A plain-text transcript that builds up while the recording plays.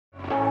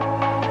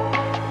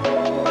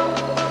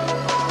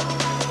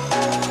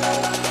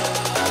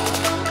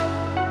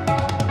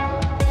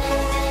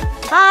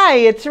Hi,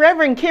 it's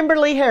Reverend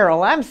Kimberley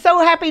Harrell. I'm so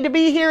happy to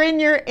be here in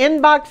your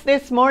inbox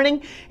this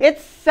morning.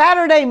 It's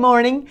Saturday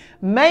morning,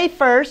 May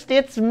 1st.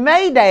 It's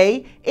May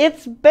Day.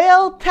 It's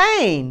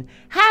Beltane.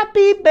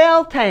 Happy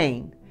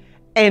Beltane.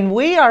 And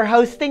we are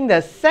hosting the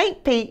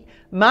St. Pete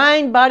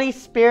Mind, Body,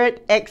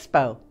 Spirit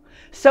Expo.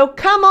 So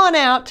come on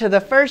out to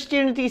the First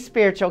Unity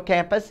Spiritual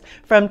Campus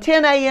from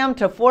 10 a.m.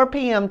 to 4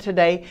 p.m.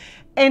 today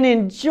and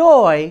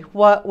enjoy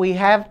what we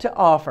have to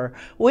offer.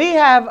 We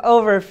have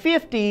over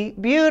 50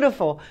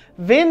 beautiful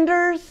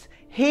vendors,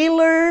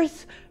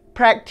 healers,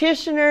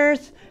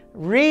 practitioners,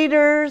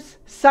 readers,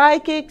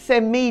 psychics,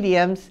 and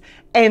mediums,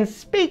 and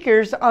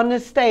speakers on the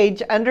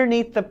stage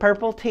underneath the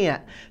purple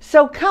tent.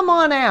 So come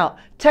on out,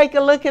 take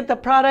a look at the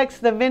products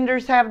the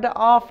vendors have to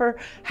offer,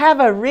 have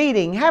a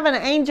reading, have an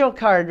angel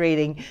card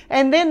reading,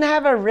 and then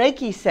have a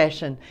Reiki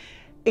session.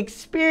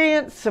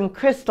 Experience some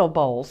crystal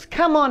bowls.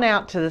 Come on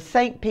out to the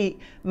St. Pete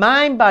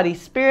Mind, Body,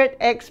 Spirit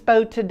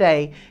Expo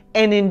today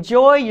and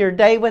enjoy your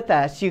day with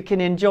us. You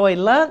can enjoy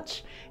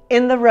lunch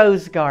in the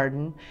Rose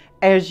Garden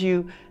as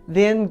you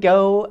then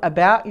go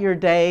about your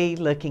day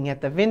looking at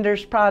the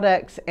vendors'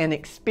 products and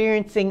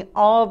experiencing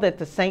all that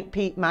the St.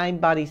 Pete Mind,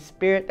 Body,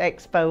 Spirit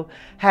Expo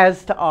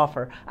has to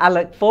offer. I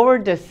look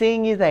forward to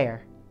seeing you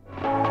there.